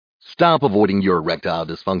Stop avoiding your erectile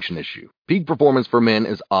dysfunction issue. Peak Performance for Men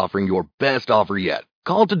is offering your best offer yet.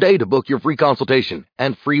 Call today to book your free consultation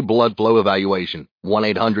and free blood flow evaluation.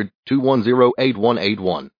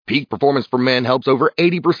 1-800-210-8181. Peak Performance for Men helps over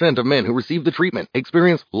 80% of men who receive the treatment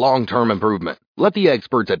experience long-term improvement. Let the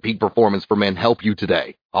experts at Peak Performance for Men help you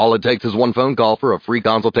today. All it takes is one phone call for a free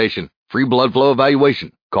consultation, free blood flow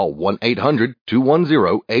evaluation. Call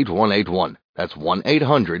 1-800-210-8181. That's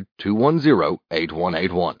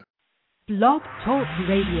 1-800-210-8181. Blog Talk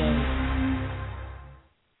Radio.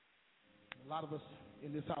 A lot of us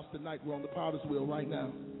in this house tonight, we're on the potter's wheel right now.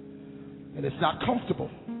 And it's not comfortable.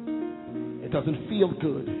 It doesn't feel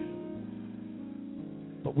good.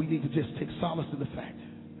 But we need to just take solace in the fact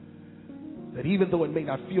that even though it may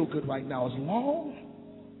not feel good right now, as long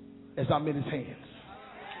as I'm in his hands,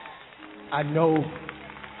 I know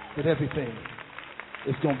that everything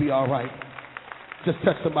is going to be all right. Just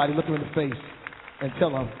touch somebody, look them in the face, and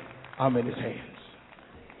tell them, I'm in his hands.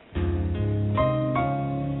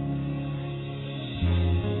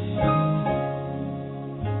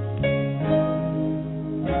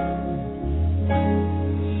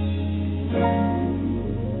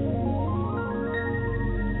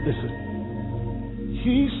 Listen.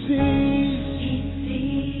 He sees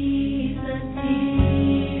the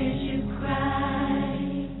tears you cry,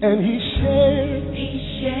 and he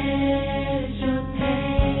shares your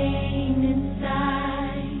pain inside.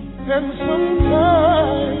 And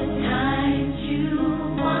sometimes you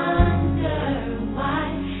wonder why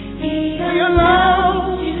he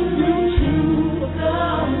allows you to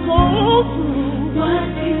go through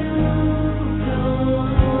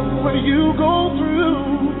what you go through.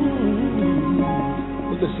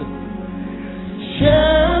 But listen,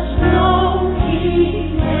 just know he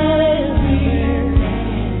has his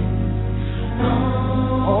hands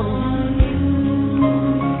on you.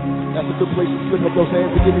 That's a good place to slip up those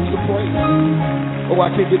hands and give him some praise. Oh, I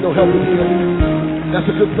can't get no help in here. That's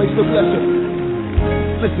a good place to bless him.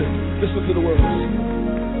 Listen to the words.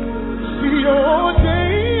 See your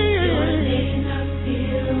days are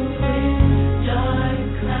filled with dark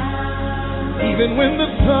clouds. Even when the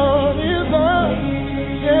sun is up,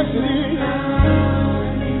 yes it is.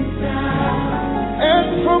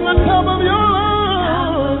 And from the top of your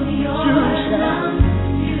lungs, you shout.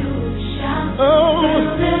 Oh,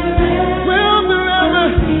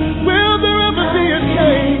 will there ever be a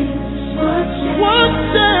change? What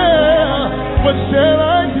shall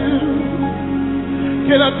I do?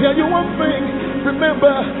 Can I tell you one thing?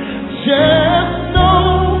 Remember, just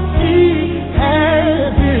know he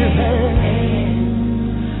has his hand.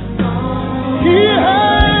 He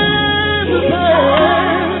has his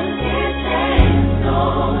hand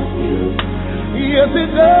on you. Yes, he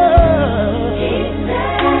does.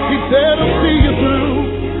 He said, I'll see you through.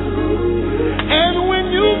 And when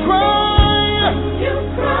you cry,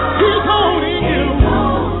 he's holding you.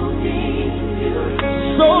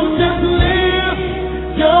 So just lift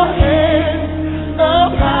your head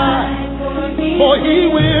up high, for he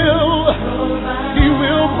will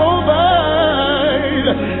provide.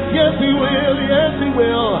 Yes, he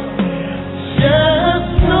will.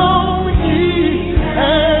 Just know he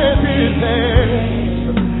has his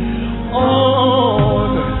hands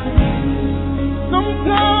on.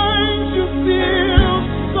 Sometimes you feel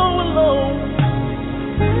so alone,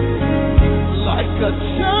 like a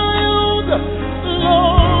child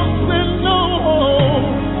lost and no home.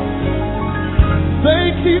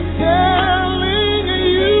 They keep telling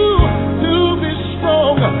you to be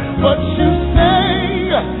strong, but you say,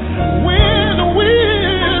 when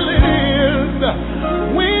will it end?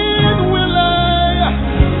 When will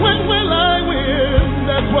I win?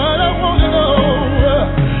 That's what I want to know.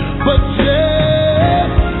 But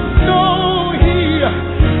just know he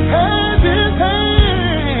has his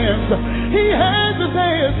hands. He has his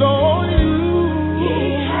hands on you.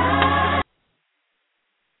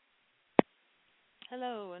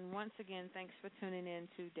 Hello, and once again, thanks for tuning in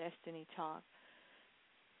to Destiny Talk.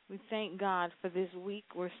 We thank God for this week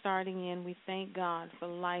we're starting in. We thank God for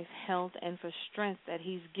life, health, and for strength that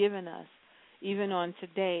he's given us, even on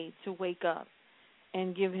today, to wake up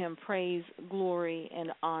and give him praise, glory,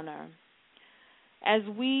 and honor. As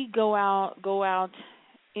we go out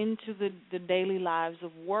into the daily lives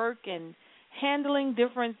of work and handling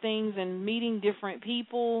different things and meeting different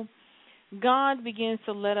people, God begins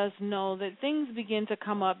to let us know that things begin to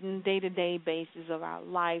come up in day-to-day basis of our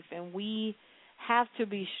life, and we have to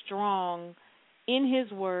be strong in his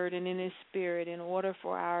word and in his spirit in order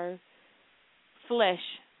for our flesh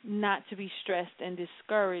not to be stressed and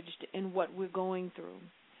discouraged in what we're going through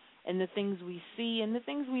and the things we see and the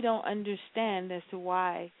things we don't understand as to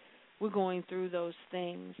why we're going through those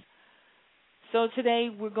things. So today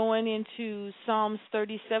we're going into Psalms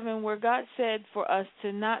 37, where God said for us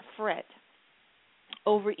to not fret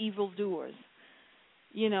over evildoers,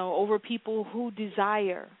 over people who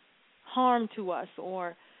desire harm to us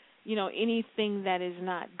or, anything that is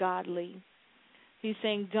not godly. He's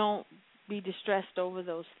saying don't be distressed over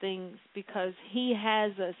those things because he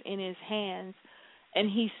has us in his hands and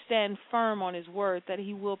he stands firm on his word that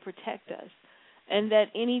he will protect us and that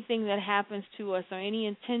anything that happens to us or any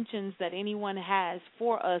intentions that anyone has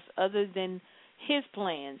for us other than his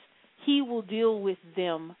plans, he will deal with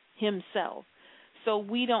them himself. So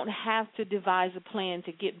we don't have to devise a plan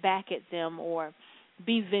to get back at them or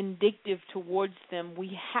be vindictive towards them.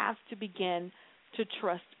 We have to begin to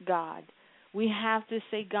trust God. We have to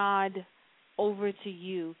say, God, over to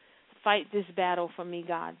you. Fight this battle for me,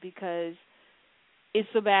 God, because it's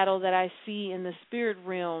a battle that I see in the spirit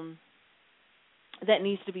realm that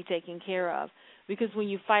needs to be taken care of. Because when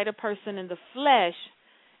you fight a person in the flesh,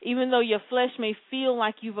 even though your flesh may feel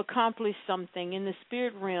like you've accomplished something, in the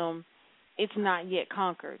spirit realm, it's not yet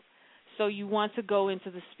conquered. So you want to go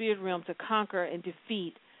into the spirit realm to conquer and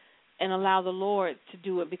defeat and allow the Lord to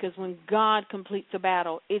do it, because when God completes a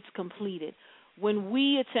battle, it's completed. When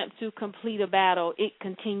we attempt to complete a battle, it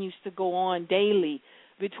continues to go on daily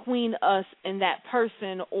between us and that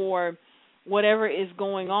person or whatever is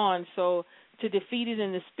going on. So to defeat it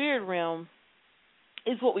in the spirit realm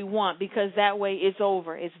is what we want, because that way it's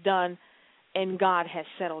over, it's done, and God has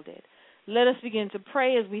settled it. Let us begin to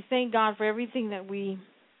pray as we thank God for everything that we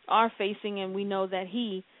are facing, and we know that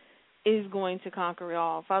he is going to conquer it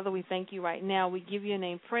all. Father, we thank you right now. We give your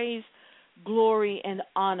name praise, glory, and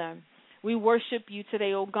honor. We worship you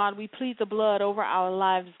today, oh God. We plead the blood over our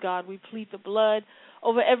lives, God. We plead the blood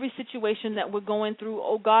over every situation that we're going through,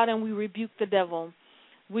 oh God, and we rebuke the devil.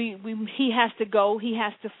 He has to go. He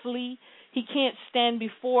has to flee. He can't stand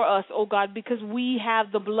before us, oh God, because we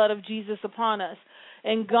have the blood of Jesus upon us.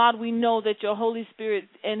 And God, we know that your Holy Spirit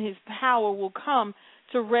and his power will come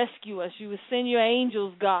to rescue us. You will send your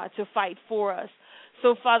angels, God, to fight for us.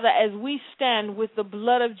 So, Father, as we stand with the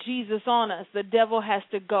blood of Jesus on us, the devil has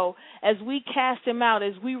to go. As we cast him out,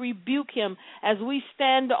 as we rebuke him, as we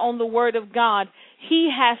stand on the word of God, he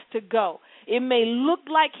has to go. It may look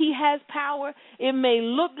like he has power. It may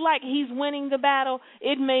look like he's winning the battle.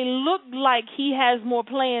 It may look like he has more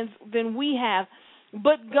plans than we have.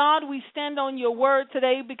 But, God, we stand on your word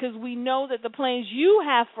today because we know that the plans you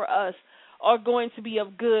have for us are going to be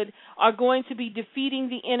of good, are going to be defeating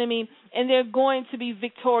the enemy, and they're going to be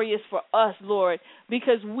victorious for us, Lord,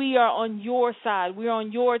 because we are on your side. We're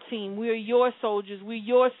on your team. We are your soldiers. We're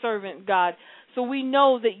your servant, God. So we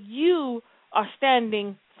know that you are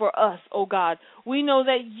standing for us, oh God. We know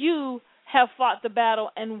that you have fought the battle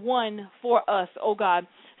and won for us, oh God.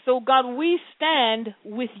 So, God, we stand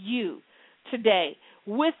with you today,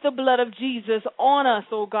 with the blood of Jesus on us,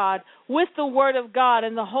 oh God, with the word of God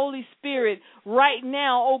and the Holy Spirit. Right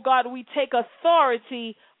now, oh God, we take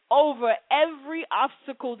authority over every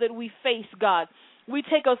obstacle that we face, God. We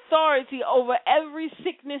take authority over every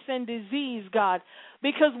sickness and disease, God,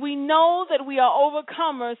 because we know that we are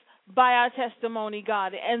overcomers by our testimony,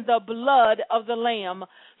 God, and the blood of the Lamb.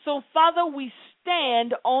 So, Father, we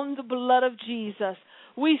stand on the blood of Jesus.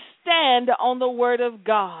 We stand on the word of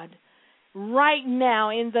God. Right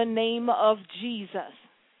now, in the name of Jesus,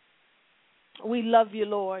 we love you,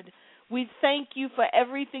 Lord. We thank you for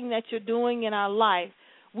everything that you're doing in our life.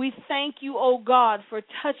 We thank you, oh God, for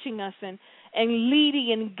touching us and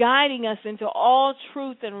leading and guiding us into all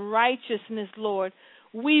truth and righteousness, Lord.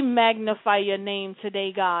 We magnify your name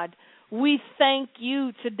today, God. We thank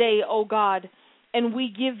you today, oh God, and we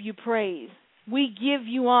give you praise. We give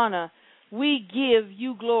you honor. We give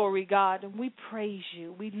you glory, God, and we praise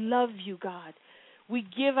you. We love you, God. We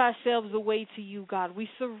give ourselves away to you, God. We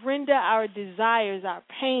surrender our desires, our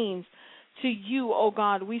pains to you, oh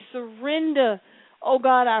God. We surrender, oh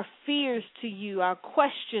God, our fears to you, our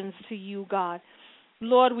questions to you, God.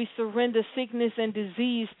 Lord, we surrender sickness and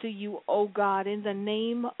disease to you, oh God, in the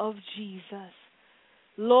name of Jesus.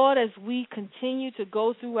 Lord, as we continue to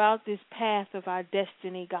go throughout this path of our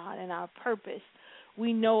destiny, God, and our purpose,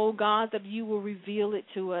 we know, oh God, that you will reveal it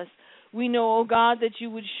to us. We know, oh God, that you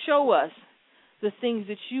would show us the things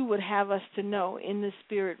that you would have us to know in the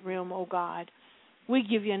spirit realm, oh God. We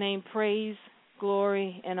give your name praise,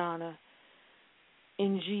 glory, and honor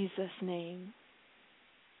in Jesus' name.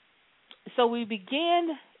 So we begin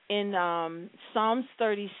in Psalms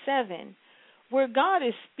 37, where God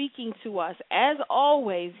is speaking to us. As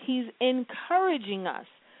always, he's encouraging us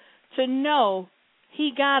to know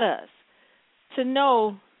he got us, to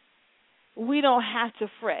know we don't have to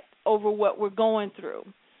fret over what we're going through.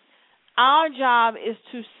 Our job is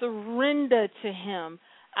to surrender to him.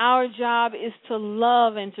 Our job is to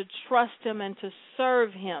love and to trust him and to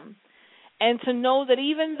serve him. And to know that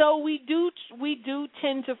even though we do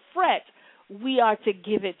tend to fret, we are to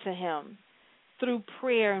give it to him through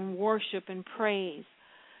prayer and worship and praise.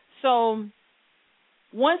 So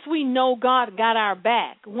once we know God got our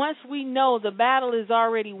back, once we know the battle is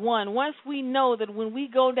already won, once we know that when we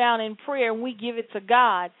go down in prayer and we give it to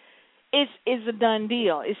God, it's a done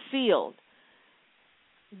deal, it's sealed,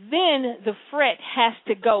 then the fret has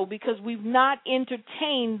to go, because we've not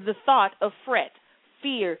entertained the thought of fret,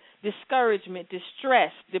 fear, discouragement,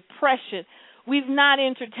 distress, depression. We've not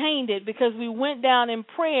entertained it because we went down in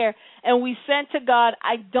prayer and we said to God,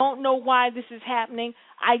 I don't know why this is happening.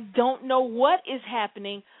 I don't know what is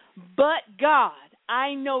happening, but God,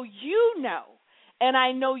 I know you know, and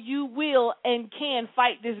I know you will and can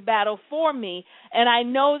fight this battle for me. And I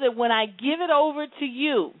know that when I give it over to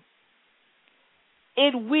you,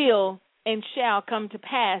 it will and shall come to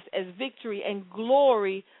pass as victory and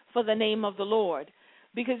glory for the name of the Lord.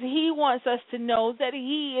 Because he wants us to know that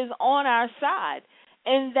he is on our side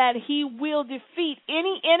and that he will defeat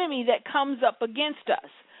any enemy that comes up against us.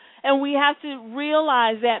 And we have to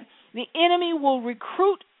realize that the enemy will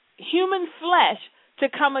recruit human flesh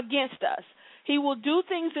to come against us. He will do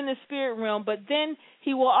things in the spirit realm, but then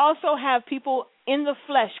he will also have people in the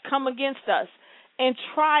flesh come against us and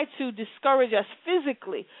try to discourage us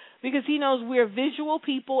physically, because he knows we're visual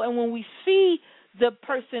people, and when we see the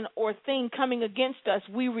person or thing coming against us,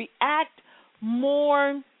 we react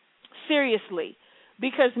more seriously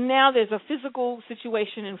because now there's a physical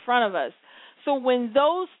situation in front of us. So when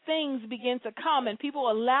those things begin to come and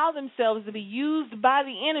people allow themselves to be used by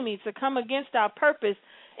the enemy to come against our purpose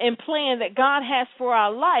and plan that God has for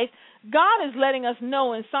our life, God is letting us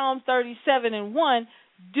know in Psalm 37:1,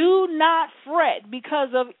 do not fret because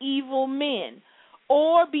of evil men,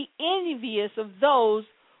 or be envious of those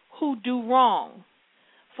who do wrong.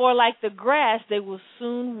 For like the grass, they will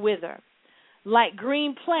soon wither. Like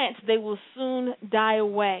green plants, they will soon die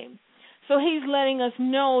away. So he's letting us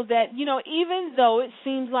know that, even though it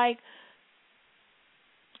seems like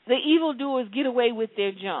the evildoers get away with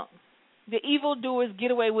their junk, the evildoers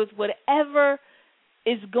get away with whatever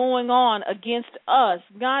is going on against us,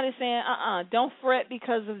 God is saying, don't fret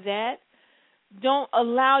because of that. Don't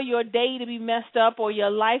allow your day to be messed up or your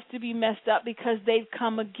life to be messed up because they've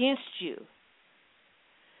come against you.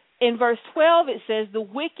 In verse 12 it says, the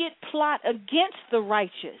wicked plot against the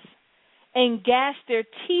righteous and gash their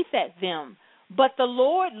teeth at them, but the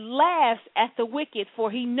Lord laughs at the wicked, for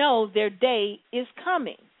he knows their day is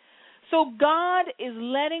coming. So God is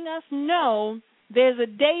letting us know there's a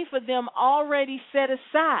day for them already set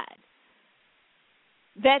aside,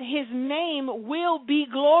 that his name will be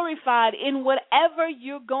glorified in whatever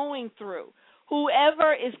you're going through,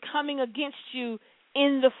 whoever is coming against you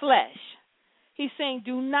in the flesh. He's saying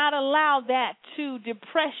do not allow that to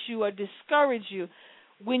depress you or discourage you.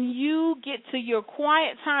 When you get to your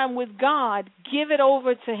quiet time with God, give it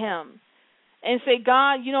over to him and say,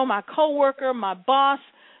 God, my coworker, my boss,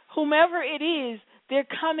 whomever it is, they're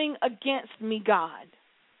coming against me, God.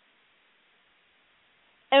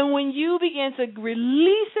 And when you begin to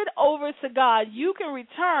release it over to God, you can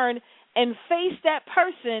return and face that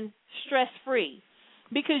person stress-free,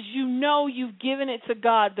 because you know you've given it to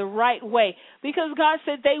God the right way. Because God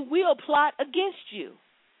said they will plot against you.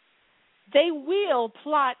 They will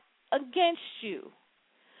plot against you.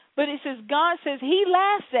 But it says, God says he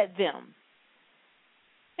laughs at them.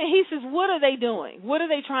 And he says, what are they doing? What are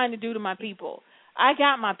they trying to do to my people? I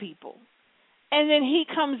got my people. And then he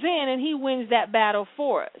comes in and he wins that battle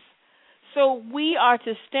for us. So we are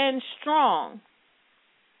to stand strong.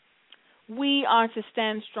 We are to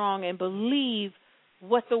stand strong and believe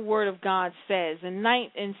what the word of God says. In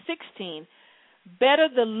 16, better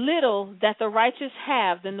the little that the righteous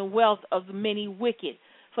have than the wealth of the many wicked.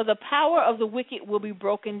 For the power of the wicked will be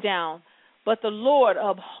broken down, but the Lord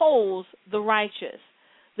upholds the righteous.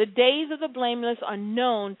 The days of the blameless are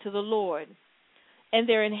known to the Lord, and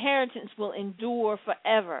their inheritance will endure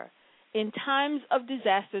forever. In times of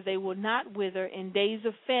disaster they will not wither. In days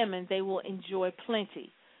of famine they will enjoy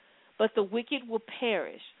plenty. But the wicked will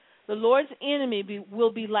perish. The Lord's enemy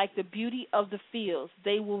will be like the beauty of the fields.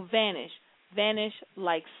 They will vanish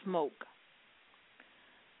like smoke.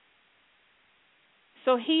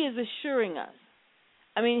 So he is assuring us.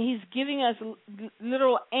 He's giving us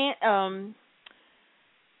literal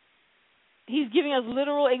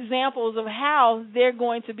examples of how they're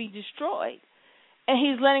going to be destroyed. And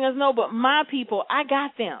he's letting us know, but my people, I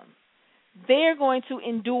got them. They're going to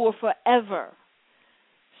endure forever.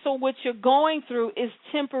 So what you're going through is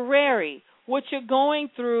temporary. What you're going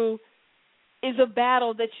through is a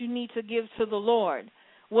battle that you need to give to the Lord.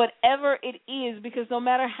 Whatever it is, because no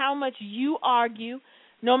matter how much you argue,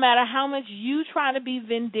 no matter how much you try to be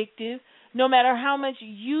vindictive, no matter how much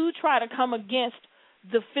you try to come against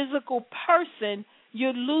the physical person,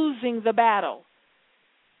 you're losing the battle.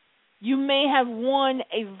 You may have won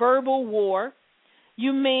a verbal war.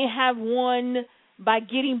 You may have won by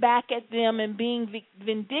getting back at them and being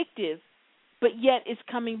vindictive, but yet it's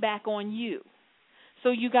coming back on you.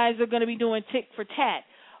 So you guys are going to be doing tick for tat.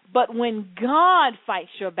 But when God fights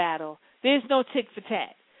your battle, there's no tick for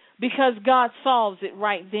tat, because God solves it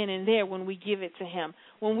right then and there when we give it to him.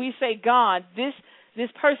 When we say, God, this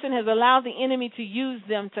person has allowed the enemy to use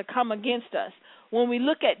them to come against us. When we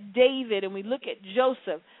look at David and we look at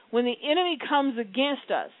Joseph, when the enemy comes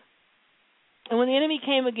against us, and when the enemy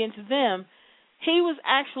came against them, he was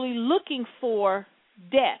actually looking for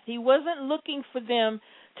death. He wasn't looking for them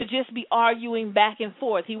to just be arguing back and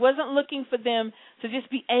forth. He wasn't looking for them to just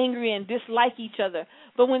be angry and dislike each other.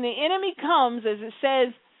 But when the enemy comes, as it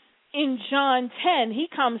says in John 10, he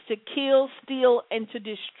comes to kill, steal, and to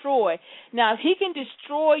destroy. Now, if he can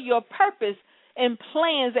destroy your purpose and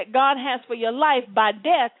plans that God has for your life by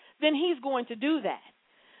death, then he's going to do that,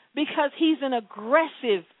 because he's an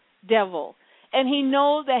aggressive devil, and he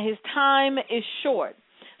knows that his time is short.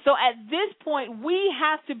 So at this point, we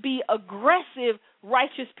have to be aggressive,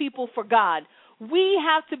 righteous people for God. We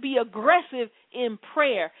have to be aggressive in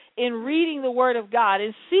prayer, in reading the Word of God,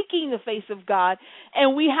 in seeking the face of God,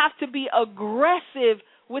 and we have to be aggressive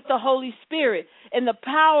with the Holy Spirit and the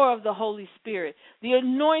power of the Holy Spirit, the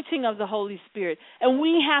anointing of the Holy Spirit. And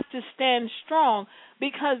we have to stand strong,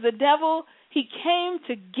 because the devil, he came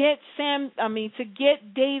to get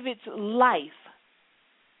David's life.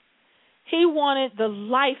 He wanted the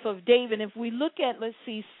life of David. If we look at, 1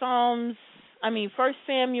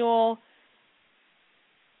 Samuel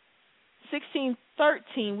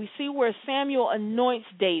 16:13, we see where Samuel anoints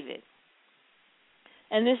David.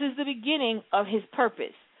 And this is the beginning of his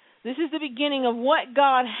purpose. This is the beginning of what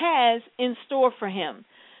God has in store for him.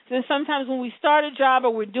 So sometimes when we start a job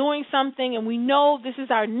or we're doing something and we know this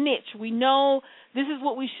is our niche, we know this is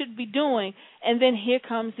what we should be doing, and then here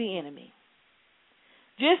comes the enemy.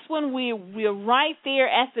 Just when we're right there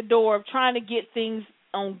at the door of trying to get things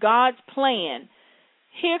on God's plan,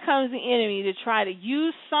 here comes the enemy to try to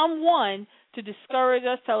use someone to discourage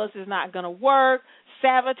us, tell us it's not going to work,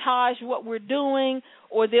 sabotage what we're doing,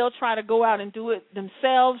 or they'll try to go out and do it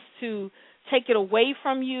themselves to take it away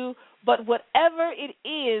from you. But whatever it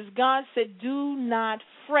is, God said, do not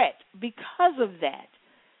fret because of that.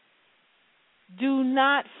 Do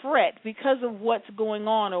not fret because of what's going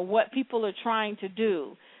on or what people are trying to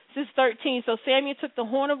do. This is 13. So Samuel took the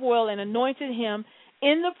horn of oil and anointed him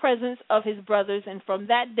in the presence of his brothers, and from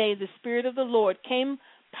that day the Spirit of the Lord came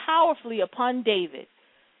powerfully upon David.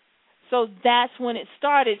 So that's when it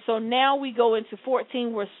started. So now we go into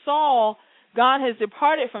 14, where Saul, God has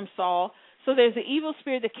departed from Saul, so there's an evil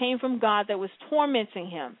spirit that came from God that was tormenting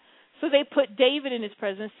him. So they put David in his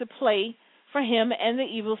presence to play for him, and the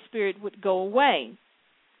evil spirit would go away.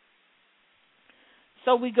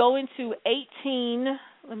 So we go into 18,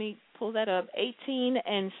 let me pull that up, 18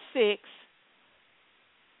 and 6.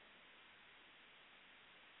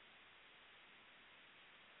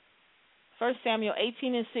 First Samuel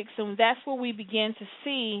 18 and 6, and that's where we begin to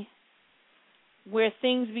see where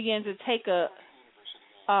things begin to take a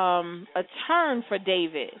turn for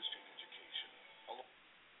David,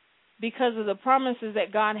 because of the promises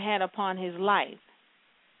that God had upon his life.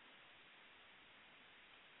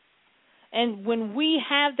 And when we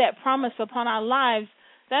have that promise upon our lives,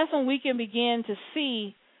 that's when we can begin to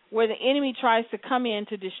see where the enemy tries to come in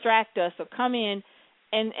to distract us, or come in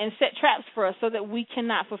and set traps for us so that we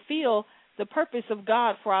cannot fulfill the purpose of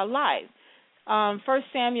God for our life. 1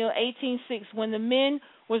 Samuel 18:6, when the men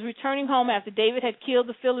was returning home after David had killed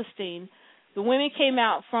the Philistine, the women came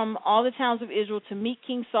out from all the towns of Israel to meet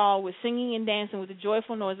King Saul with singing and dancing, with a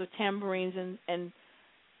joyful noise of tambourines and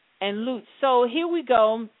lutes. So here we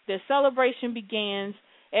go. The celebration begins.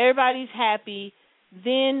 Everybody's happy.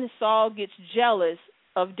 Then Saul gets jealous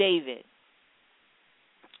of David.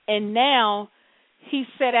 And now he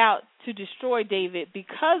set out to destroy David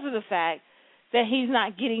because of the fact that he's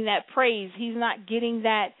not getting that praise. He's not getting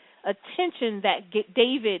that attention that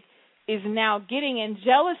David is now getting. And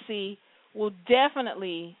jealousy will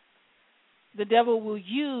definitely, the devil will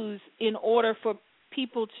use in order for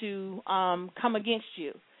people to come against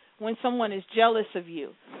you. When someone is jealous of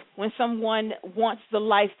you, when someone wants the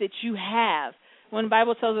life that you have, when the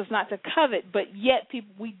Bible tells us not to covet, but yet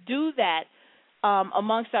we do that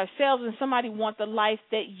amongst ourselves, and somebody want the life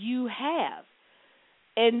that you have.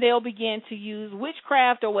 And they'll begin to use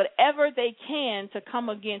witchcraft or whatever they can to come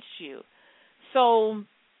against you. So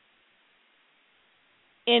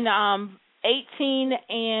in 18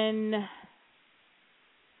 and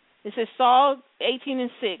it says Saul 18:6,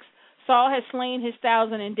 Saul had slain his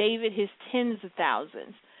 1,000 and David his tens of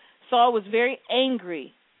thousands. Saul was very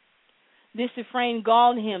angry. This refrain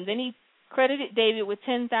galled him. Then he credited David with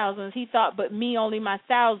 10,000s. He thought, but me only my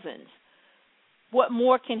thousands. What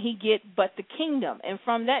more can he get but the kingdom? And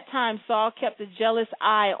from that time, Saul kept a jealous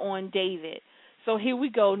eye on David. So here we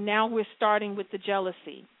go. Now we're starting with the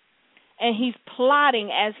jealousy. And he's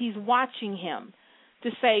plotting as he's watching him to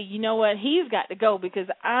say, you know what, he's got to go because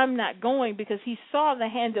I'm not going, because he saw the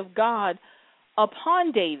hand of God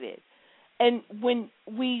upon David. And when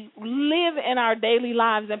we live in our daily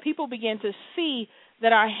lives and people begin to see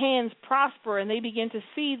that our hands prosper and they begin to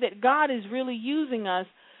see that God is really using us,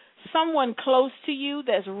 someone close to you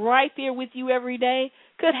that's right there with you every day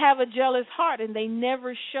could have a jealous heart and they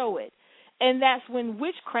never show it. And that's when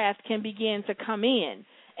witchcraft can begin to come in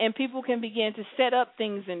and people can begin to set up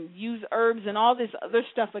things and use herbs and all this other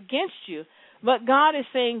stuff against you. But God is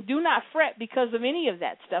saying, do not fret because of any of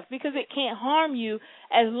that stuff, because it can't harm you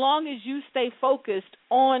as long as you stay focused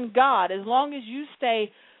on God, as long as you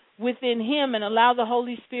stay within Him and allow the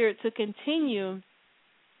Holy Spirit to continue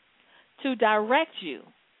to direct you.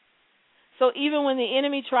 So even when the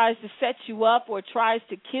enemy tries to set you up or tries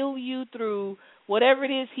to kill you through whatever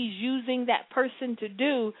it is he's using that person to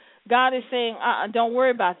do, God is saying, don't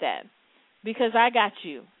worry about that because I got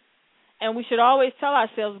you. And we should always tell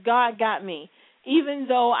ourselves, God got me. Even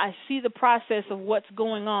though I see the process of what's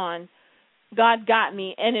going on, God got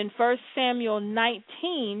me. And in 1 Samuel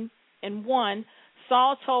 19:1,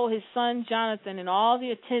 Saul told his son Jonathan and all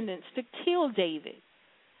the attendants to kill David.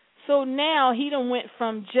 So now he done went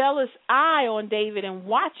from jealous eye on David and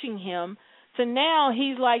watching him to now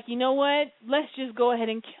he's like, you know what, let's just go ahead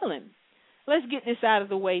and kill him. Let's get this out of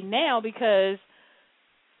the way now because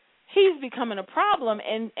he's becoming a problem.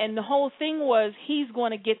 And the whole thing was he's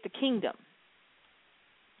going to get the kingdom.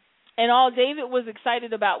 And all David was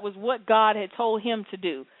excited about was what God had told him to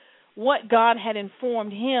do, what God had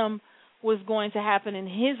informed him was going to happen in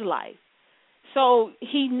his life. So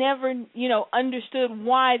he never, understood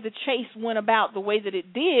why the chase went about the way that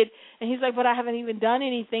it did. And he's like, but I haven't even done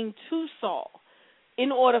anything to Saul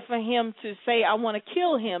in order for him to say, I want to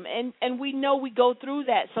kill him. And we know we go through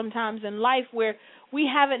that sometimes in life where we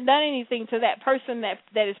haven't done anything to that person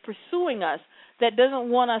that is pursuing us, that doesn't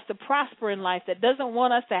want us to prosper in life, that doesn't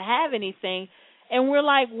want us to have anything. And we're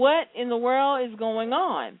like, what in the world is going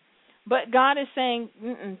on? But God is saying,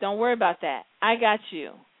 don't worry about that. I got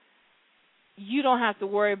you. You don't have to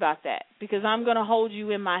worry about that because I'm going to hold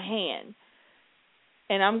you in my hand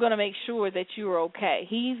and I'm going to make sure that you're okay.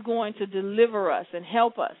 He's going to deliver us and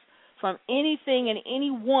help us from anything and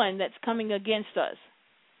anyone that's coming against us.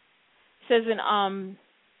 It says in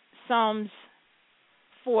Psalms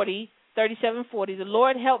 37:40, the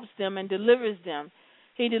Lord helps them and delivers them.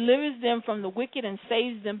 He delivers them from the wicked and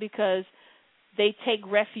saves them because they take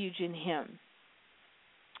refuge in Him.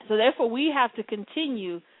 So therefore we have to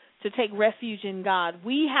continue to take refuge in God.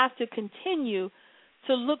 We have to continue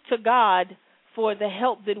to look to God for the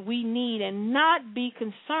help that we need and not be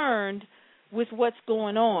concerned with what's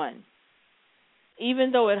going on.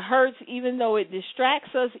 Even though it hurts, even though it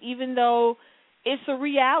distracts us, even though it's a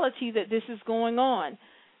reality that this is going on.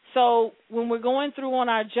 So when we're going through on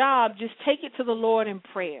our job, just take it to the Lord in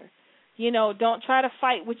prayer. Don't try to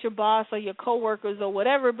fight with your boss or your coworkers or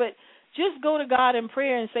whatever, but just go to God in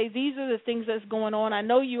prayer and say, these are the things that's going on. I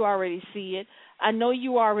know you already see it. I know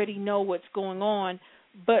you already know what's going on.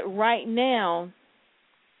 But right now,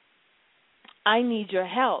 I need your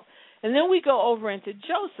help. And then we go over into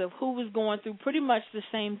Joseph, who was going through pretty much the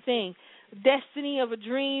same thing. Destiny of a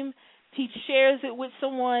dream. He shares it with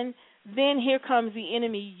someone. Then here comes the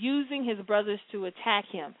enemy using his brothers to attack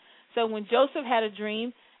him. So when Joseph had a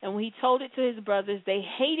dream and when he told it to his brothers, they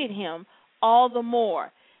hated him all the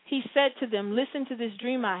more. He said to them, listen to this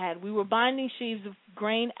dream I had. We were binding sheaves of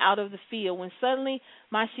grain out of the field when suddenly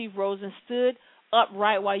my sheaf rose and stood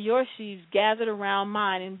upright while your sheaves gathered around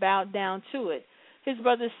mine and bowed down to it. His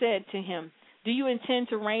brothers said to him, do you intend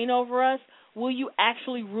to reign over us? Will you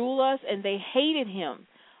actually rule us? And they hated him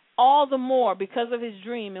all the more because of his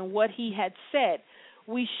dream and what he had said.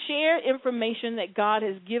 We share information that God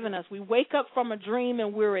has given us. We wake up from a dream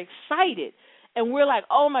and we're excited. And we're like,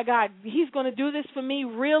 oh, my God, He's going to do this for me,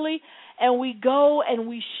 really? And we go and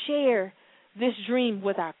we share this dream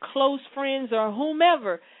with our close friends or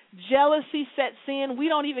whomever Jealousy sets in. We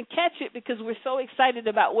don't even catch it because we're so excited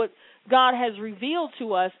about what God has revealed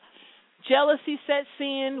to us. Jealousy sets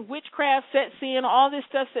in, witchcraft sets in, all this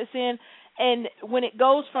stuff sets in. And when it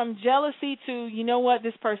goes from jealousy to, you know what,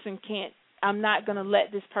 this person can't, I'm not going to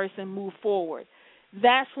let this person move forward.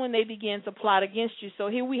 That's when they begin to plot against you. So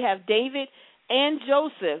here we have David and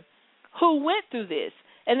Joseph who went through this.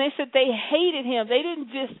 And they said they hated him. They didn't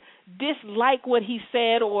just dislike what he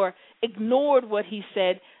said or ignored what he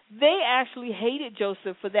said. They actually hated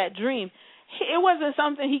Joseph for that dream. It wasn't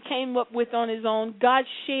something he came up with on his own. God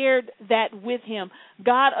shared that with him.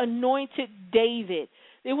 God anointed David.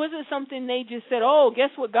 It wasn't something they just said, oh, guess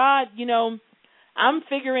what, God, I'm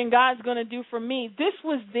figuring God's going to do for me. This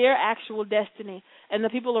was their actual destiny, and the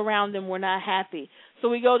people around them were not happy. So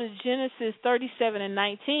we go to Genesis 37 and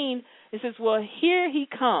 19. It says, well, here he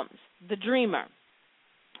comes, the dreamer.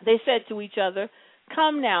 They said to each other,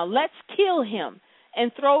 come now, let's kill him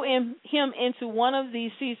and throw him into one of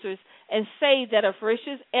these Caesars and say that a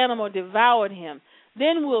ferocious animal devoured him.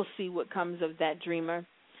 Then we'll see what comes of that dreamer.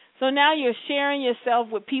 So now you're sharing yourself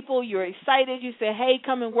with people. You're excited. You say, hey,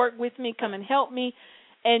 come and work with me. Come and help me.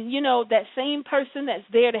 And, that same person that's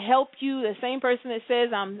there to help you, the same person that says,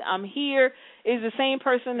 I'm here, is the same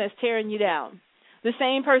person that's tearing you down. The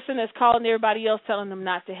same person that's calling everybody else, telling them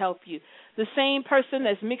not to help you. The same person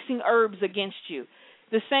that's mixing herbs against you.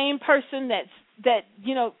 The same person that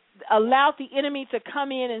allowed the enemy to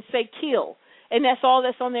come in and say, kill. And that's all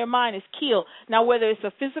that's on their mind is kill. Now, whether it's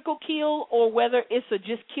a physical kill or whether it's a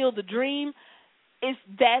just kill the dream,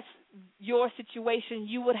 that's your situation.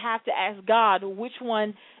 You would have to ask God which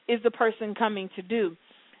one is the person coming to do.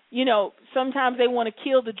 Sometimes they want to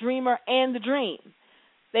kill the dreamer and the dream.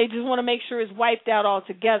 They just want to make sure it's wiped out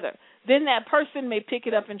altogether. Then that person may pick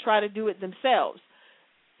it up and try to do it themselves.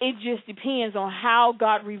 It just depends on how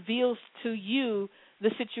God reveals to you the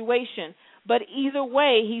situation. But either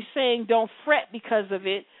way, he's saying don't fret because of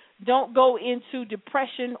it. Don't go into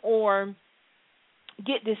depression or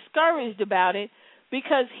get discouraged about it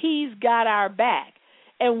because he's got our back.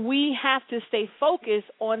 And we have to stay focused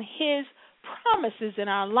on his promises in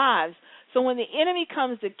our lives. So when the enemy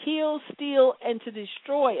comes to kill, steal, and to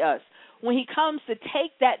destroy us, when he comes to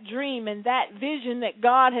take that dream and that vision that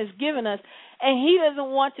God has given us, and he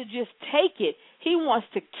doesn't want to just take it, he wants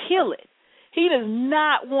to kill it. He does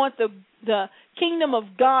not want the kingdom of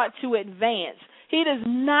God to advance. He does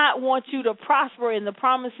not want you to prosper in the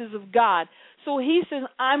promises of God. So he says,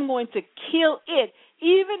 I'm going to kill it,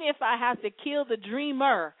 even if I have to kill the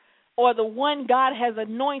dreamer or the one God has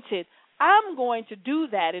anointed. I'm going to do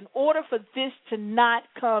that in order for this to not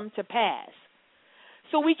come to pass.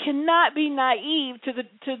 So we cannot be naive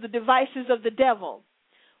to the devices of the devil.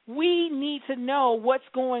 We need to know what's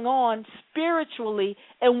going on spiritually,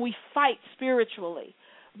 and we fight spiritually.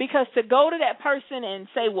 Because to go to that person and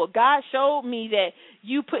say, well, God showed me that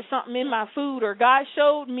you put something in my food, or God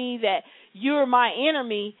showed me that you're my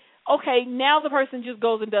enemy, okay, now the person just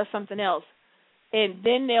goes and does something else. And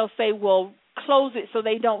then they'll say, well, close it so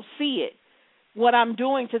they don't see it. What I'm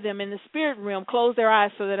doing to them in the spirit realm, close their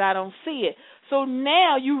eyes so that I don't see it. So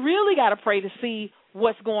now you really got to pray to see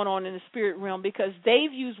what's going on in the spirit realm, because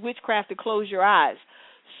they've used witchcraft to close your eyes.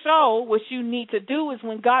 So what you need to do is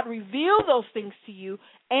when God reveals those things to you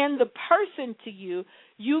and the person to you,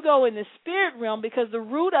 you go in the spirit realm, because the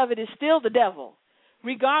root of it is still the devil.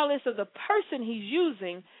 Regardless of the person he's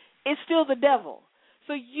using, it's still the devil.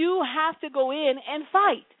 So you have to go in and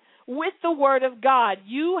fight with the word of God.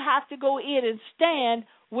 You have to go in and stand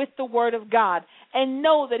with the word of God and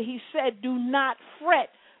know that he said, do not fret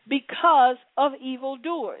because of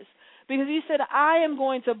evildoers. Because he said, I am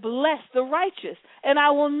going to bless the righteous, and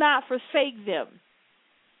I will not forsake them.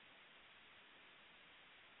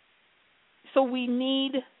 So we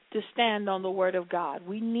need to stand on the word of God.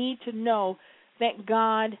 We need to know that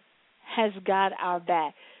God has got our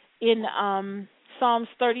back. In Psalms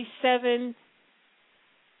 37,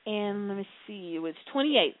 and let me see, it was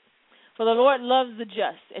 28. For the Lord loves the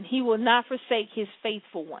just, and he will not forsake his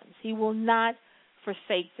faithful ones. He will not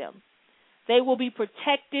forsake them. They will be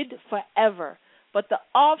protected forever, but the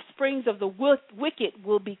offsprings of the wicked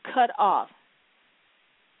will be cut off.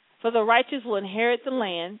 For the righteous will inherit the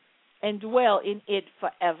land and dwell in it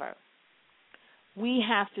forever. We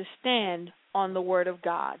have to stand on the word of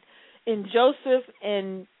God. In Joseph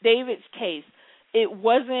and David's case, it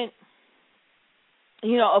wasn't,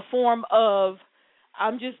 a form of,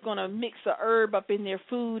 I'm just going to mix a herb up in their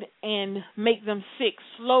food and make them sick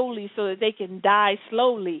slowly so that they can die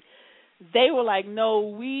slowly. They were like,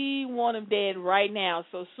 no, we want him dead right now.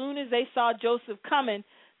 So as soon as they saw Joseph coming,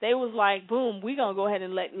 they was like, boom, we're going to go ahead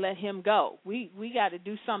and let him go. We got to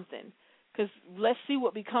do something, because let's see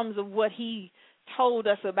what becomes of what he told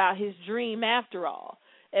us about his dream after all.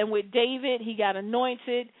 And with David, he got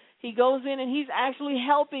anointed. He goes in and he's actually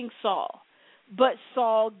helping Saul. But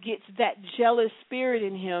Saul gets that jealous spirit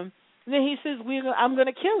in him. And then he says, I'm going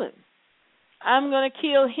to kill him. I'm going to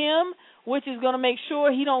kill him, which is going to make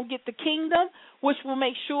sure he don't get the kingdom, which will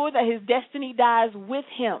make sure that his destiny dies with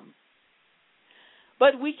him.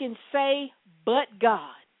 But we can say, but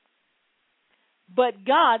God. But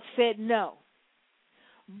God said no.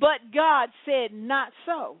 But God said not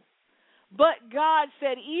so. But God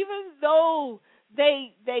said, even though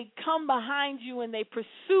they come behind you and they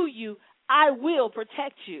pursue you, I will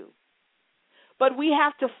protect you. But we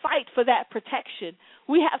have to fight for that protection.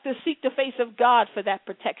 We have to seek the face of God for that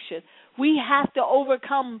protection. We have to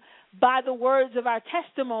overcome by the words of our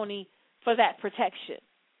testimony for that protection.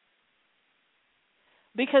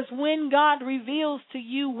 Because when God reveals to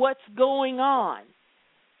you what's going on,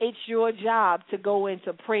 it's your job to go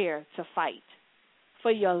into prayer to fight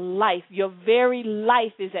for your life. Your very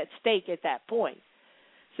life is at stake at that point.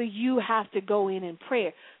 So you have to go in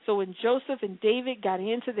prayer. So when Joseph and David got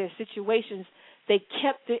into their situations, they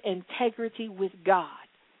kept their integrity with God.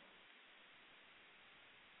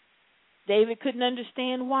 David couldn't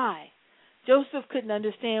understand why. Joseph couldn't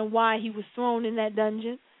understand why he was thrown in that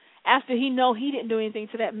dungeon after he didn't do anything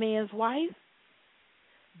to that man's wife.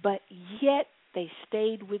 But yet they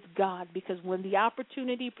stayed with God, because when the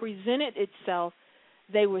opportunity presented itself,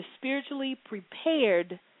 they were spiritually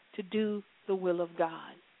prepared to do the will of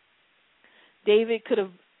God. David could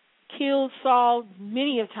have killed Saul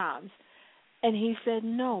many of times, and he said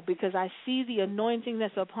no, because I see the anointing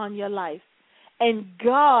that's upon your life. And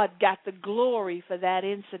God got the glory for that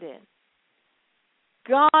incident.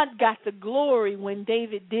 God got the glory when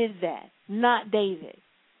David did that, not David.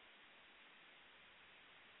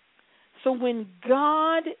 So when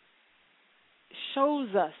God shows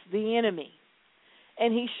us the enemy,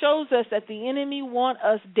 and he shows us that the enemy wants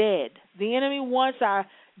us dead, the enemy wants our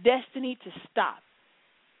destiny to stop,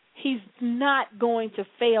 he's not going to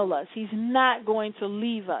fail us. He's not going to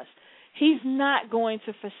leave us. He's not going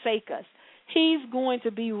to forsake us. He's going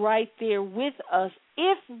to be right there with us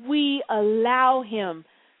if we allow him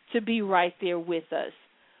to be right there with us.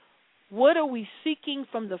 What are we seeking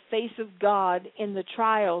from the face of God in the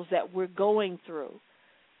trials that we're going through?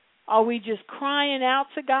 Are we just crying out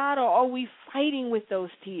to God, or are we fighting with those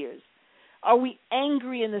tears? Are we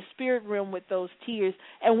angry in the spirit realm with those tears,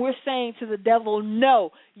 and we're saying to the devil,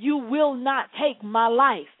 no, you will not take my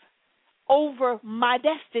life over my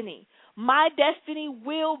destiny. My destiny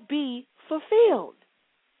will be fulfilled.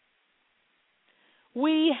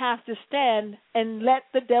 We have to stand and let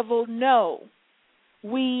the devil know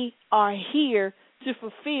we are here to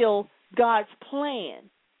fulfill God's plan.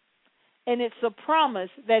 And it's a promise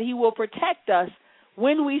that he will protect us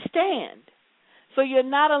when we stand. So you're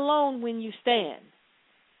not alone when you stand.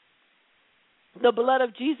 The blood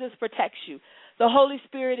of Jesus protects you. The Holy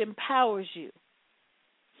Spirit empowers you.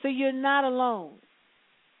 So you're not alone.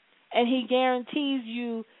 And he guarantees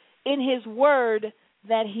you in his word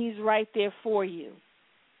that he's right there for you.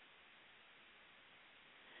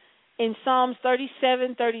 In Psalms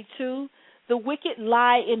 37:32, the wicked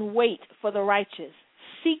lie in wait for the righteous,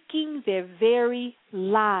 seeking their very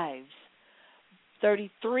lives.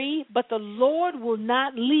 33, but the Lord will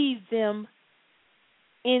not leave them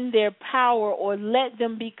in their power or let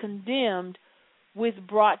them be condemned when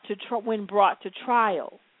brought to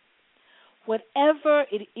trial. Whatever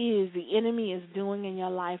it is the enemy is doing in your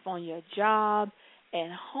life, on your job, at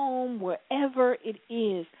home, wherever it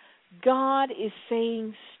is, God is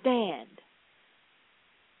saying stand.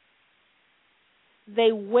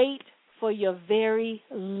 They wait for your very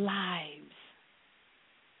lives.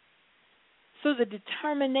 So the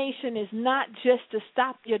determination is not just to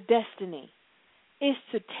stop your destiny, it's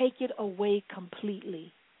to take it away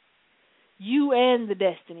completely. You and the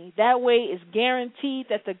destiny. That way it's guaranteed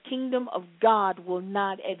that the kingdom of God will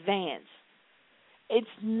not advance. It's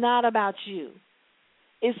not about you.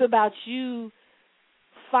 It's about you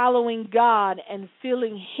following God and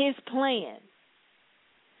feeling his plan.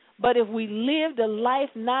 But if we lived a life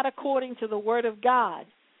not according to the word of God,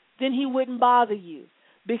 then he wouldn't bother you,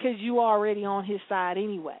 because you are already on his side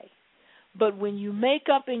anyway. But when you make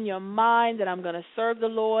up in your mind that I'm going to serve the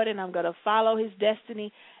Lord and I'm going to follow his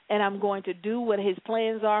destiny and I'm going to do what his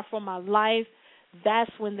plans are for my life,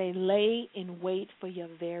 that's when they lay in wait for your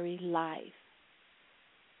very life.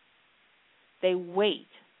 They wait.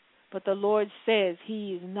 But the Lord says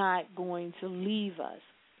he is not going to leave us.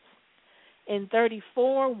 In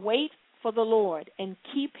 34, wait for the Lord and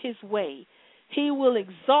keep his way, he will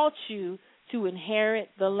exalt you to inherit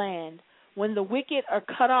the land. When the wicked are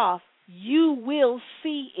cut off, you will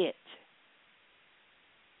see it.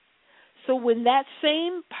 So when that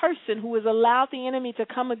same person who has allowed the enemy to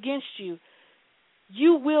come against you,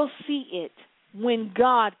 you will see it when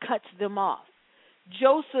God cuts them off.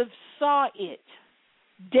 Joseph saw it.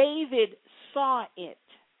 David saw it.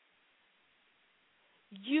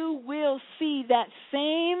 You will see that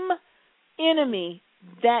same enemy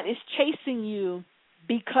that is chasing you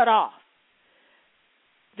be cut off.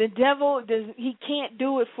 The devil, he can't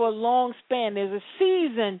do it for a long span. There's a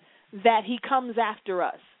season that he comes after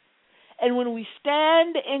us. And when we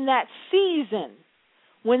stand in that season,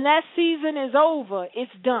 when that season is over,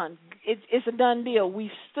 it's done. It's a done deal. We've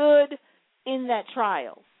stood in that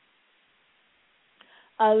trial.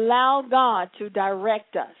 Allow God to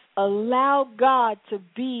direct us. Allow God to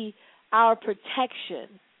be our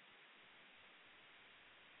protection.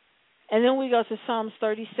 And then we go to Psalms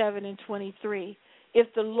 37 and 23. If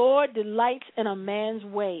the Lord delights in a man's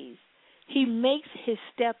ways, he makes his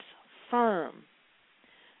steps firm.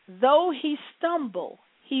 Though he stumble,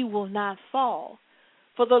 he will not fall,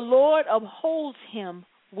 for the Lord upholds him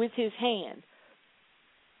with his hand.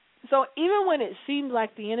 So even when it seems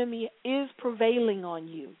like the enemy is prevailing on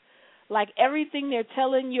you, like everything they're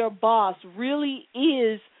telling your boss really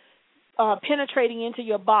is penetrating into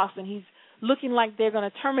your boss, and he's looking like they're going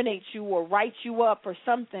to terminate you or write you up or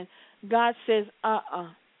something, God says,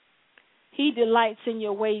 He delights in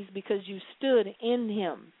your ways because you stood in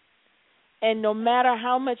him. And no matter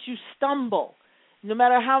how much you stumble, no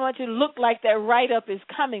matter how much it looked like that write-up is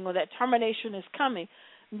coming or that termination is coming,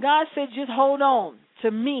 God said, just hold on to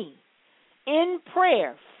me in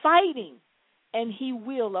prayer, fighting, and he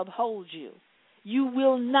will uphold you. You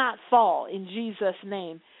will not fall in Jesus'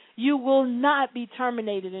 name. You will not be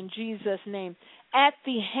terminated in Jesus' name at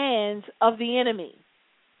the hands of the enemy.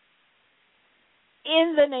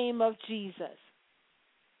 In the name of Jesus,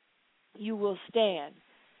 you will stand.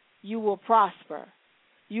 You will prosper.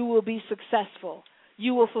 You will be successful.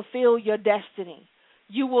 You will fulfill your destiny.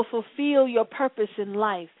 You will fulfill your purpose in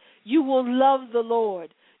life. You will love the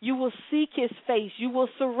Lord. You will seek his face. You will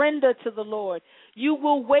surrender to the Lord. You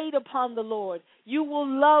will wait upon the Lord. You will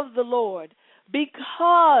love the Lord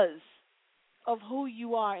because of who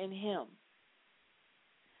you are in him.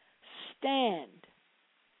 Stand.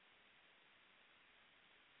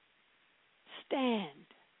 Stand.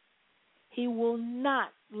 He will not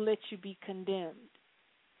let you be condemned.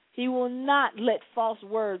 He will not let false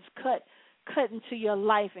words cut into your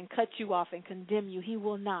life and cut you off and condemn you. He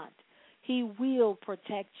will not. He will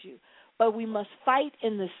protect you. But we must fight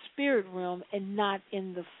in the spirit realm and not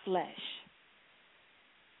in the flesh.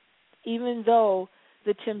 Even though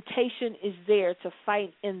the temptation is there to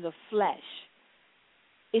fight in the flesh,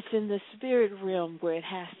 it's in the spirit realm where it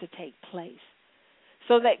has to take place,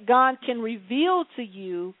 so that God can reveal to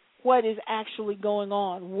you what is actually going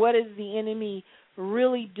on. What is the enemy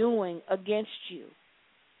really doing against you?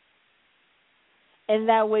 And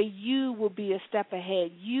that way you will be a step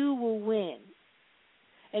ahead. You will win.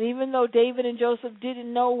 And even though David and Joseph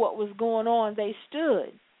didn't know what was going on, they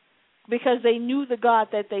stood because they knew the God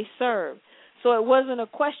that they served. So it wasn't a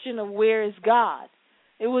question of where is God.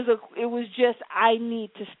 It was just, I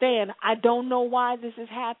need to stand. I don't know why this is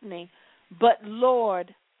happening, but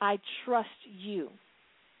Lord, I trust you.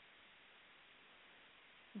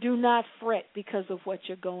 Do not fret because of what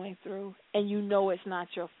you're going through, and you know it's not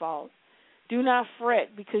your fault. Do not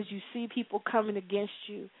fret because you see people coming against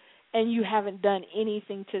you, and you haven't done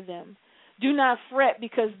anything to them. Do not fret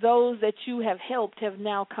because those that you have helped have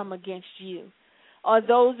now come against you, or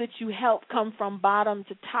those that you helped come from bottom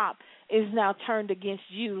to top is now turned against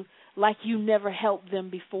you like you never helped them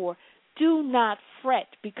before. Do not fret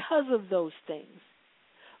because of those things.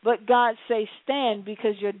 But God says, stand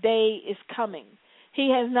because your day is coming.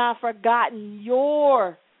 He has not forgotten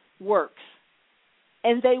your works,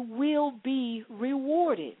 and they will be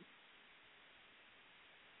rewarded.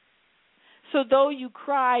 So though you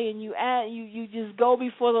cry and you just go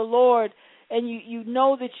before the Lord, and you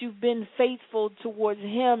know that you've been faithful towards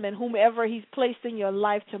him and whomever he's placed in your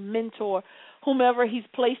life to mentor, whomever he's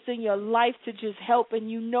placed in your life to just help,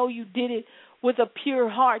 and you know you did it with a pure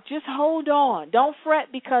heart, just hold on. Don't fret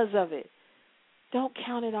because of it. Don't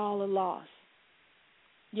count it all a loss.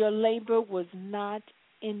 Your labor was not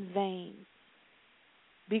in vain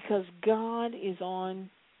because God is on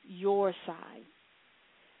your side.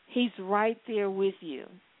 He's right there with you.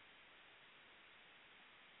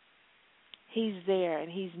 He's there,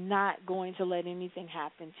 and he's not going to let anything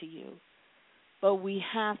happen to you. But we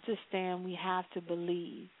have to stand. We have to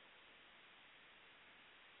believe.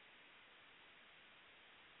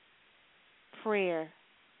 prayer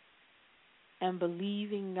and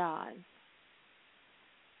believing God,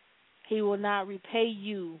 He will not repay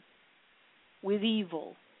you with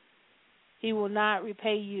evil. He will not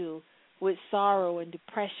repay you with sorrow and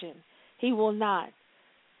depression. He will not.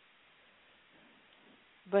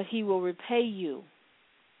 But He will repay you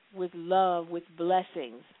with love, with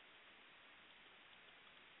blessings.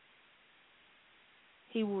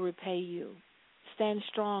 He will repay you. Stand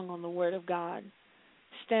strong on the Word of God.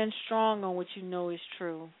 Stand strong on what you know is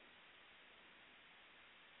true.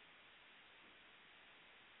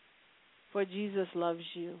 For Jesus loves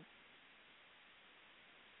you.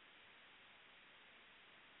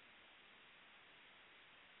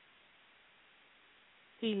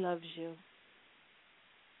 He loves you.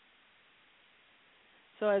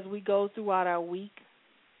 So as we go throughout our week,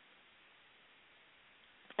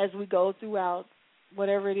 as we go throughout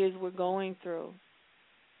whatever it is we're going through,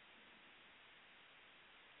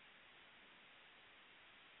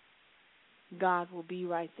 God will be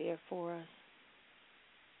right there for us.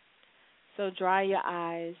 So dry your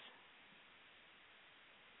eyes.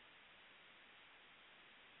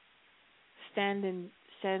 Stand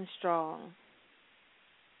strong.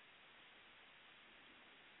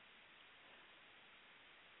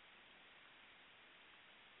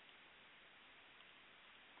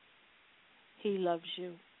 He loves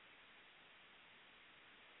you.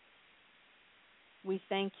 We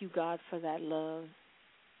thank you, God, for that love.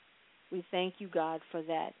 We thank you, God, for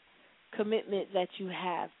that commitment that you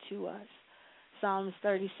have to us. Psalms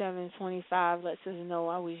 37:25 lets us know,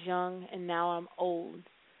 I was young and now I'm old,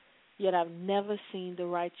 yet I've never seen the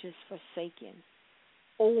righteous forsaken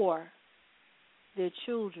or their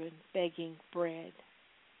children begging bread.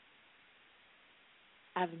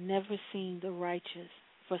 I've never seen the righteous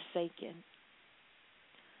forsaken.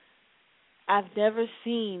 I've never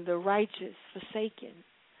seen the righteous forsaken.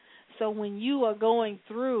 So when you are going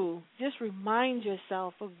through, just remind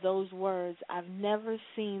yourself of those words. I've never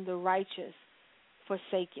seen the righteous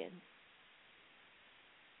forsaken.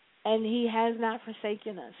 And He has not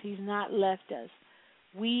forsaken us. He's not left us.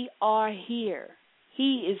 We are here.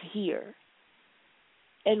 He is here.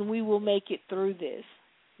 And we will make it through this.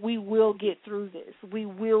 We will get through this. We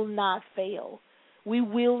will not fail. We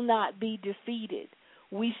will not be defeated.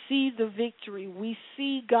 We see the victory. We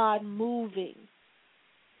see God moving.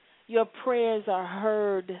 Your prayers are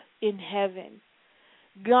heard in heaven.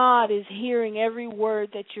 God is hearing every word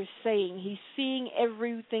that you're saying. He's seeing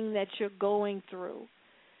everything that you're going through.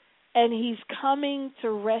 And He's coming to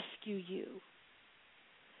rescue you.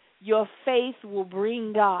 Your faith will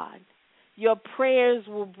bring God. Your prayers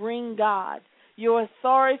will bring God. Your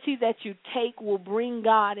authority that you take will bring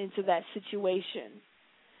God into that situation.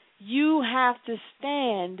 You have to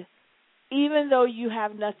stand even though you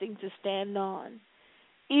have nothing to stand on.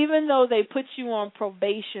 Even though they put you on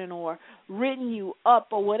probation or written you up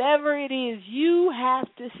or whatever it is, you have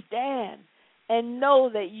to stand and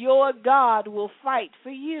know that your God will fight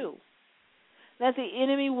for you. That the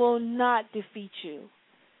enemy will not defeat you.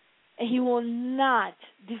 And he will not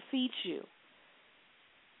defeat you.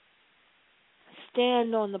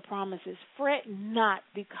 Stand on the promises. Fret not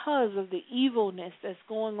because of the evilness that's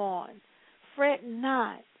going on. Fret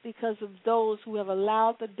not because of those who have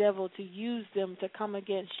allowed the devil to use them to come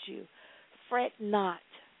against you. Fret not.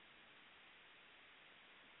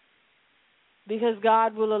 Because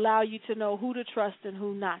God will allow you to know who to trust and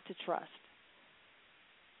who not to trust.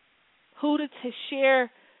 Who to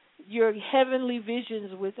share your heavenly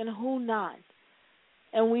visions with and who not.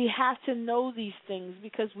 And we have to know these things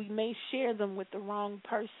because we may share them with the wrong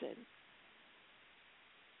person.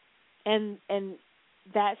 And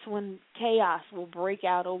that's when chaos will break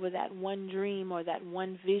out over that one dream or that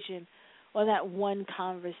one vision or that one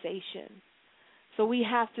conversation. So we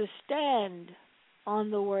have to stand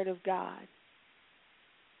on the Word of God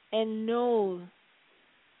and know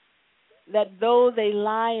that though they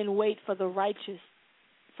lie in wait for the righteous,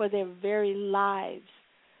 for their very lives,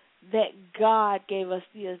 that God gave us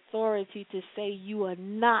the authority to say, you are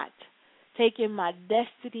not taking my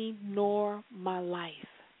destiny nor my life.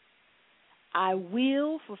 I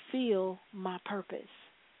will fulfill my purpose.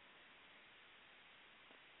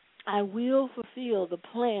 I will fulfill the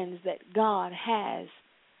plans that God has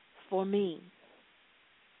for me.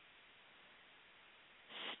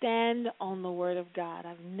 Stand on the Word of God.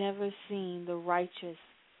 I've never seen the righteous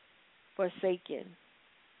forsaken,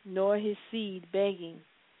 nor his seed begging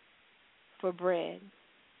for bread.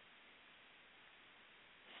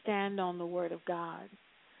 Stand on the Word of God.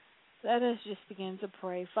 Let us just begin to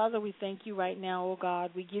pray. Father, we thank you right now, oh God.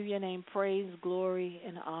 We give your name praise, glory,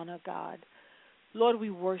 and honor, God. Lord, we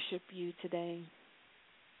worship you today.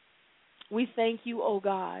 We thank you, oh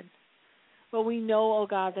God. But we know, oh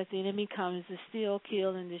God, that the enemy comes to steal,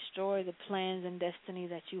 kill, and destroy the plans and destiny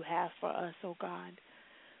that you have for us, oh God.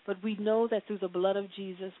 But we know that through the blood of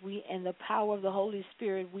Jesus, we and the power of the Holy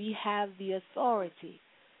Spirit, we have the authority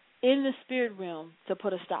in the spirit realm to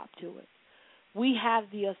put a stop to it. We have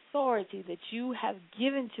the authority that you have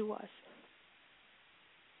given to us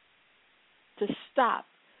to stop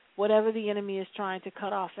whatever the enemy is trying to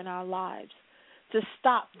cut off in our lives, to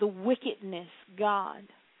stop the wickedness, God,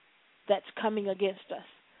 that's coming against us.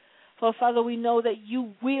 For, Father, we know that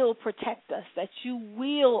you will protect us, that you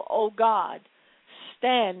will, oh God,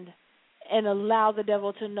 stand and allow the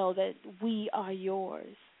devil to know that we are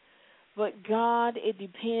yours. But, God, it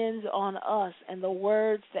depends on us and the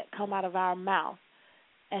words that come out of our mouth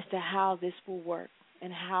as to how this will work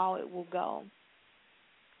and how it will go.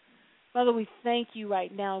 Father, we thank you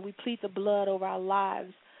right now. We plead the blood over our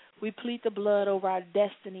lives. We plead the blood over our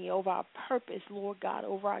destiny, over our purpose, Lord God,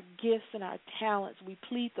 over our gifts and our talents. We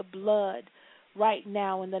plead the blood right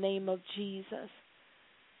now in the name of Jesus.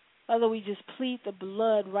 Father, we just plead the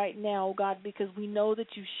blood right now, oh God, because we know that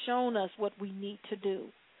you've shown us what we need to do.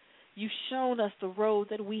 You've shown us the road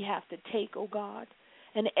that we have to take, oh God.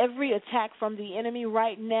 And every attack from the enemy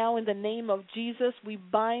right now in the name of Jesus, we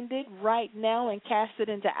bind it right now and cast it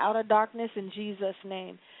into outer darkness in Jesus'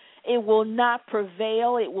 name. It will not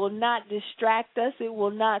prevail. It will not distract us. It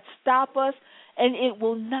will not stop us. And it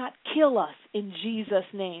will not kill us in Jesus'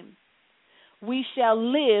 name. We shall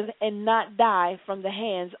live and not die from the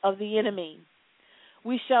hands of the enemy.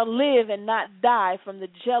 We shall live and not die from the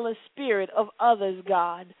jealous spirit of others,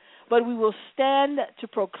 God. But we will stand to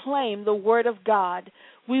proclaim the word of God.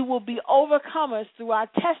 We will be overcomers through our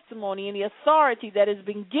testimony and the authority that has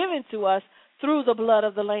been given to us through the blood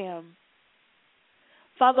of the Lamb.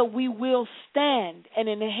 Father, we will stand and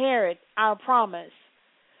inherit our promise.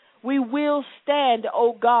 We will stand,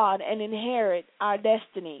 O God, and inherit our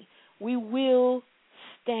destiny. We will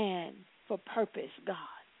stand for purpose, God.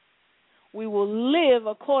 We will live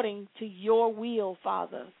according to your will,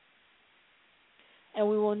 Father, and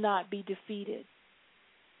we will not be defeated.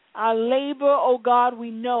 Our labor, O God,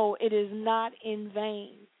 we know it is not in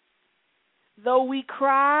vain. Though we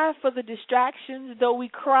cry for the distractions, though we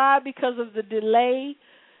cry because of the delay,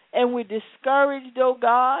 and we're discouraged, oh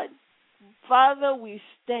God, Father, we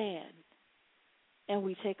stand and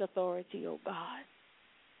we take authority, oh God,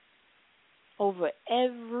 over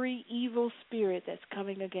every evil spirit that's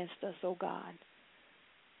coming against us, oh God,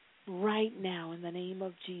 right now in the name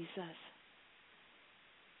of Jesus.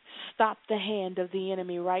 Stop the hand of the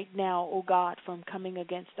enemy right now, oh God, from coming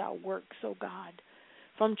against our works, oh God,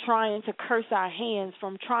 from trying to curse our hands,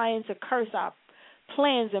 from trying to curse our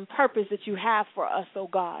plans and purpose that you have for us, oh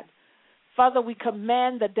God. Father, we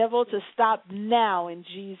command the devil to stop now in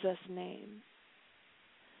Jesus' name.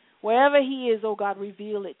 Wherever he is, oh God,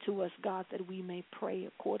 reveal it to us, God, that we may pray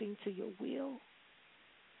according to your will.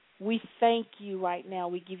 We thank you right now.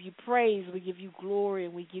 We give you praise, we give you glory,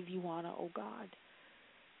 and we give you honor, oh God.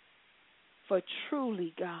 For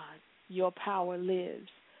truly, God, your power lives.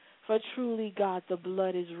 For truly, God, the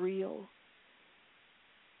blood is real.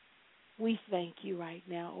 We thank you right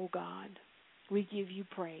now, oh God. We give you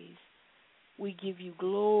praise. We give you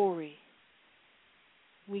glory.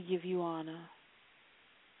 We give you honor.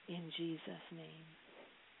 In Jesus' name.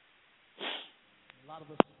 A lot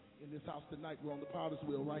of us in this house tonight, we're on the potter's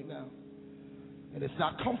wheel right now. And it's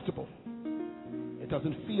not comfortable. It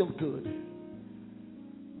doesn't feel good.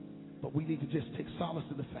 But we need to just take solace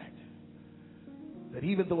in the fact that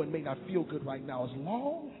even though it may not feel good right now, as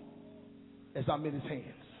long as I'm in his hands,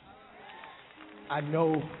 I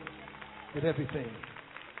know that everything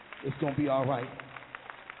is going to be all right.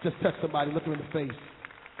 Just touch somebody, look them in the face,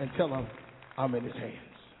 and tell them I'm in his hands.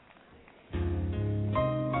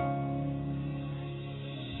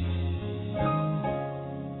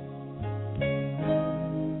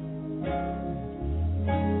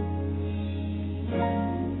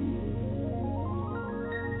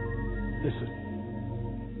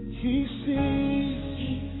 He sees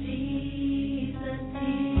the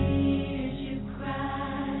tears you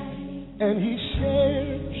cry, and he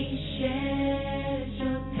shares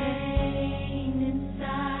your pain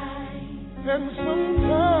inside. And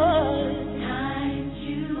sometimes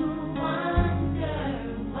you wonder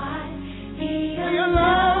why he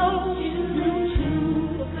allows you to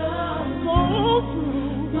go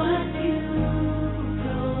through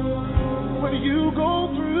what you go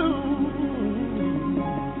through.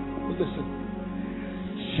 Listen.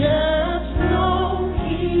 Just know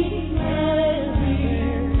he has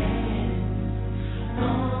his hand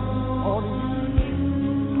on you.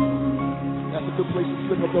 That's a good place to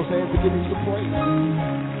lift up those hands and give him some praise.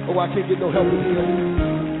 Oh, I can't get no help in here.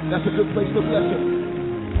 That's a good place to bless him.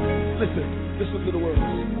 Listen to the words.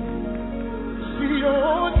 See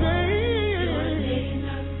your days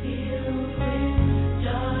are filled with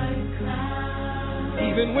dark clouds.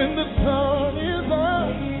 Even when the sun is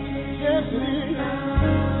up, yes it is.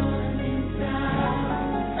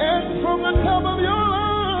 And from the top of your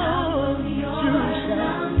lungs, you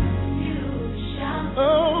shout.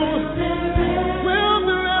 Oh,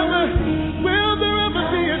 will there ever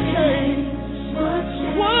be a change?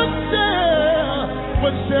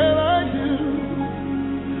 What shall I do?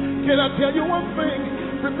 Can I tell you one thing?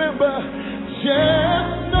 Remember,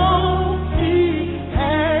 just know he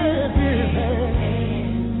has his hand.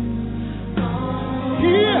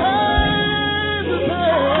 He has his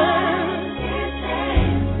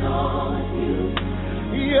hand on you.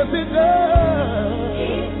 Yes, it does.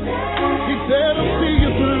 He said, I'll see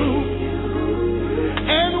you through.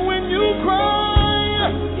 And when you cry,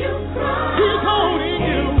 he's holding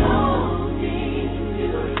you.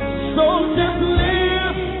 So just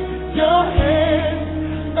lift your head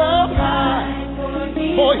up high,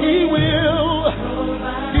 for he will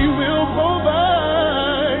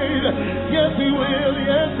provide. Yes, he will.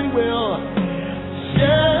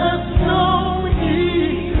 Just know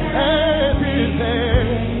he has his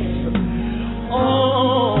hands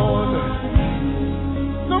on.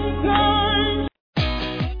 Sometimes.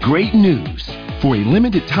 Great news! For a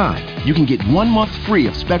limited time, you can get 1 month free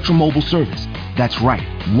of Spectrum Mobile service. That's right,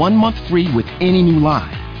 1 month free with any new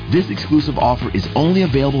line. This exclusive offer is only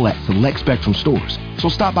available at select Spectrum stores, so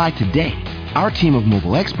stop by today. Our team of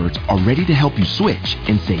mobile experts are ready to help you switch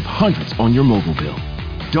and save hundreds on your mobile bill.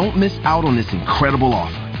 Don't miss out on this incredible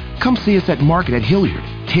offer. Come see us at Market at Hilliard,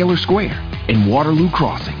 Taylor Square, and Waterloo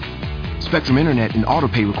Crossing. Spectrum Internet and auto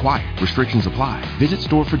pay required. Restrictions apply. Visit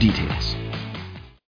store for details.